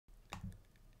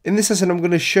In this lesson, I'm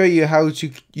going to show you how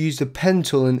to use the pen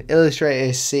tool in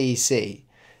Illustrator CC.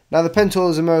 Now, the pen tool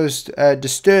is the most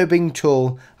disturbing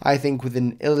tool, I think,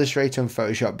 within Illustrator and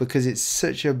Photoshop because it's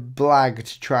such a blag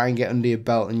to try and get under your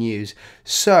belt and use.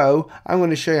 So, I'm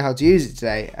going to show you how to use it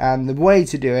today. And the way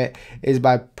to do it is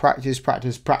by practice,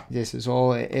 practice, practice. That's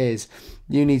all it is.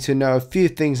 You need to know a few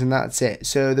things and that's it.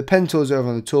 So, the pen tool is over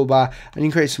on the toolbar and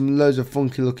you can create some loads of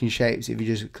funky looking shapes if you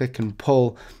just click and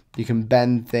pull. You can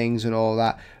bend things and all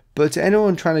that. But to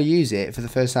anyone trying to use it for the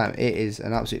first time, it is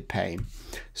an absolute pain.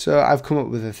 So I've come up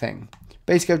with a thing.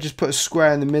 Basically, I've just put a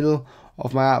square in the middle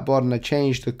of my artboard and I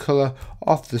changed the colour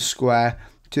of the square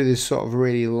to this sort of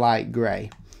really light grey.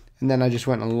 And then I just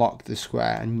went and locked the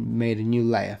square and made a new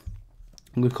layer.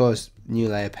 I'm going to call this new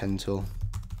layer pen tool.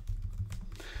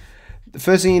 The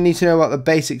first thing you need to know about the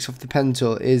basics of the pen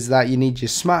tool is that you need your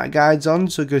smart guides on.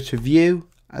 So go to View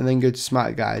and then go to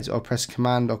Smart Guides or press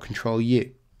Command or Control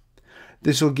U.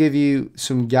 This will give you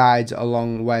some guides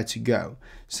along where to go.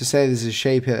 So say there's a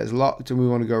shape here that's locked and we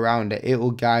want to go around it, it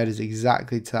will guide us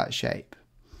exactly to that shape.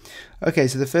 Okay,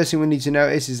 so the first thing we need to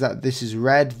notice is that this is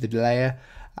red, the layer,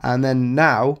 and then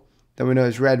now that we know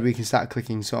it's red, we can start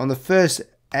clicking. So on the first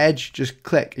edge, just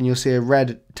click and you'll see a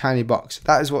red tiny box.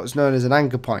 That is what's known as an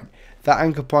anchor point. That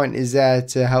anchor point is there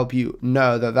to help you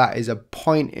know that that is a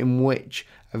point in which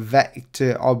a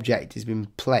vector object has been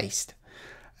placed.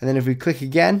 And then if we click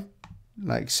again,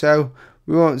 like so,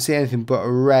 we won't see anything but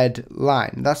a red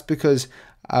line. That's because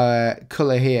our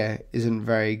colour here isn't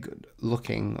very good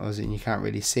looking, as in you can't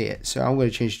really see it. So I'm going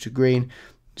to change it to green,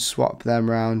 swap them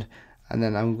around, and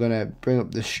then I'm going to bring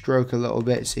up the stroke a little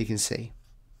bit so you can see.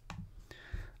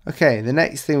 Okay, the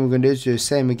next thing we're going to do is do the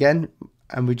same again,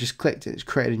 and we just clicked it, it's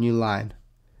created a new line.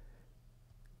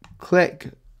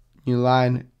 Click, new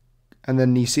line, and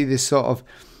then you see this sort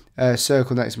of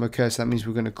circle next to my cursor. That means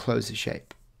we're going to close the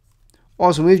shape.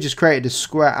 Awesome, we've just created a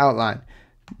square outline.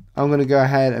 I'm going to go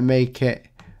ahead and make it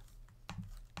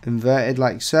inverted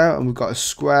like so, and we've got a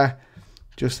square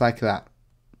just like that.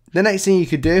 The next thing you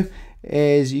could do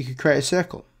is you could create a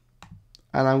circle.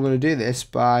 And I'm going to do this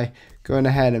by going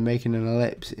ahead and making an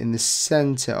ellipse in the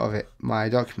center of it, my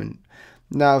document.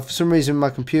 Now, for some reason, my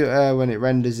computer, when it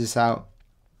renders this out,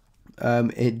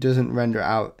 it doesn't render it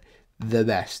out the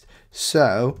best.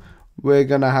 So we're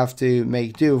going to have to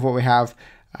make do with what we have,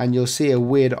 and you'll see a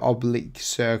weird oblique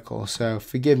circle, so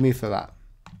forgive me for that.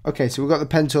 Okay, so we've got the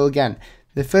pen tool again.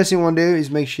 The first thing you want to do is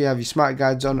make sure you have your smart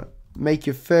guides on. Make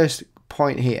your first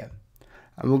point here,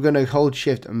 and we're going to hold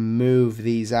shift and move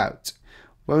these out.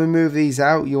 When we move these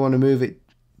out, you want to move it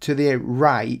to the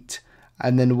right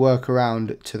and then work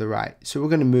around to the right. So we're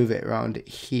going to move it around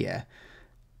here,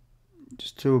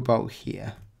 just to about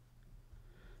here,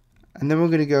 and then we're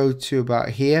going to go to about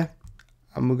here,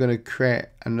 and we're going to create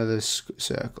another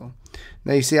circle.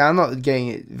 Now you see, I'm not getting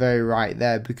it very right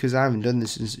there because I haven't done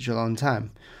this in such a long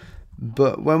time.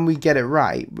 But when we get it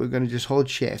right, we're going to just hold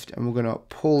shift and we're going to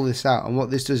pull this out. And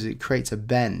what this does is it creates a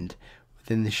bend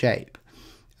within the shape.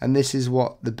 And this is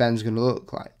what the bend's going to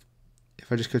look like.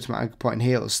 If I just go to my anchor point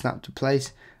here, it'll snap to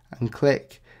place and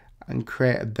click and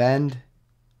create a bend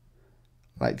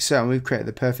like so. And we've created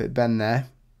the perfect bend there.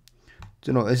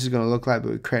 Don't know what this is going to look like,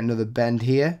 but we create another bend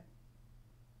here.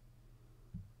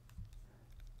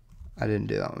 I didn't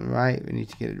do that one right. We need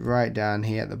to get it right down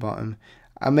here at the bottom.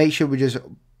 And make sure we're just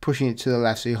pushing it to the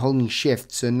left. So you're holding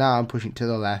shift. So now I'm pushing it to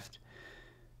the left.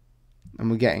 And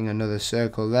we're getting another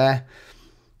circle there.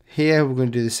 Here we're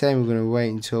going to do the same. We're going to wait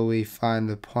until we find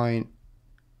the point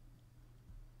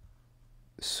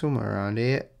somewhere around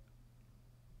here.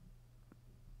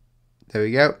 There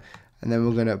we go. And then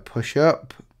we're going to push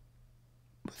up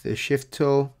with the shift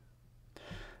tool.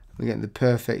 We're getting the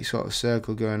perfect sort of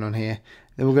circle going on here.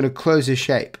 Then we're going to close the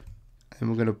shape, and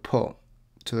we're going to pull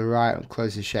to the right and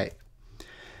close the shape.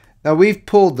 Now we've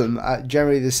pulled them at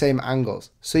generally the same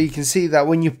angles, so you can see that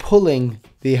when you're pulling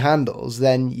the handles,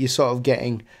 then you're sort of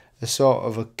getting a sort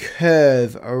of a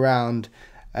curve around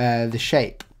the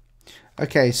shape.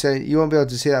 Okay, so you won't be able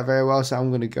to see that very well, so I'm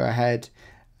going to go ahead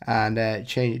and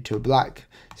change it to a black.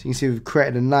 So you can see we've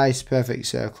created a nice perfect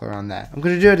circle around there. I'm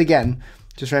going to do it again,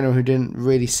 just for anyone who didn't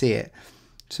really see it.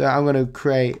 So I'm going to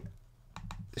create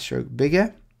the stroke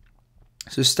bigger.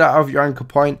 So start off your anchor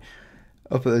point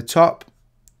up at the top.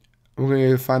 We're going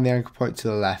to find the anchor point to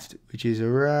the left, which is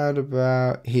around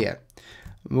about here.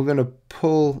 And we're going to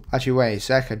pull, actually wait a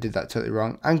sec, I did that totally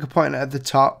wrong. Anchor point at the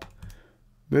top,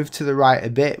 move to the right a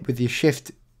bit with your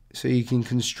shift so you can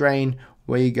constrain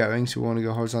where you're going. So we want to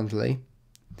go horizontally.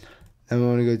 Then we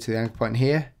want to go to the anchor point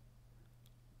here,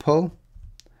 pull,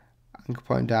 anchor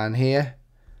point down here,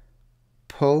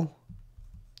 pull,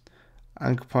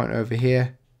 anchor point over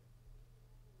here,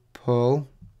 pull,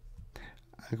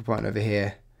 anchor point over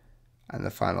here, and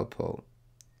the final pull.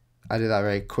 I did that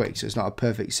very quick, so it's not a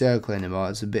perfect circle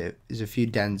anymore. There's a few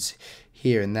dents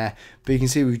here and there, but you can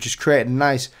see we've just created a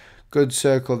nice good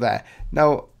circle there.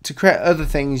 Now, to create other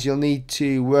things, you'll need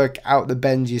to work out the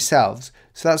bends yourselves,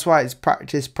 so that's why it's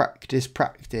practice, practice,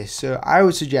 practice. So I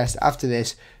would suggest after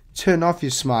this, turn off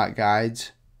your smart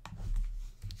guides,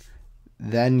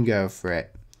 then go for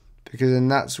it, because then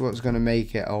that's what's going to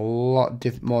make it a lot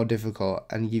more difficult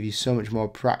and give you so much more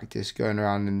practice going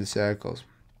around in the circles.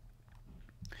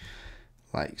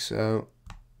 Like so.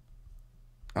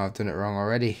 Oh, I've done it wrong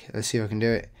already. Let's see if I can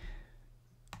do it.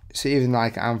 So even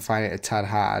like I'm finding it a tad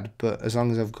hard, but as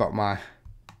long as I've got my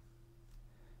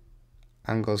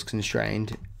angles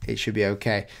constrained, it should be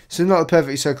okay. So not a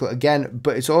perfect circle again,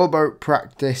 but it's all about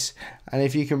practice, and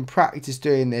if you can practice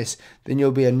doing this, then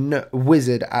you'll be a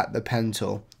wizard at the pen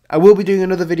tool. I will be doing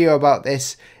another video about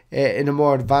this in a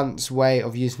more advanced way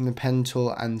of using the pen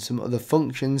tool and some other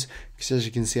functions, because as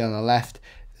you can see on the left,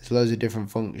 there's loads of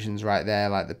different functions right there,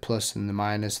 like the plus and the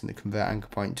minus and the convert anchor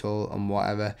point tool and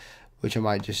whatever, which I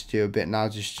might just do a bit now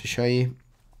just to show you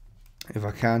if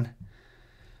I can.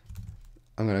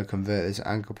 I'm going to convert this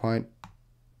anchor point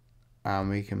and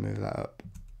we can move that up.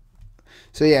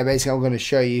 So yeah, basically I'm going to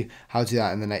show you how to do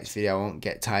that in the next video. I won't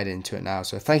get tied into it now.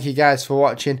 So thank you guys for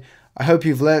watching. I hope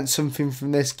you've learned something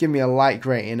from this. Give me a like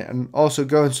rating and also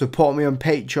go and support me on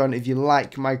Patreon if you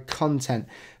like my content.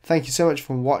 Thank you so much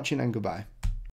for watching and goodbye.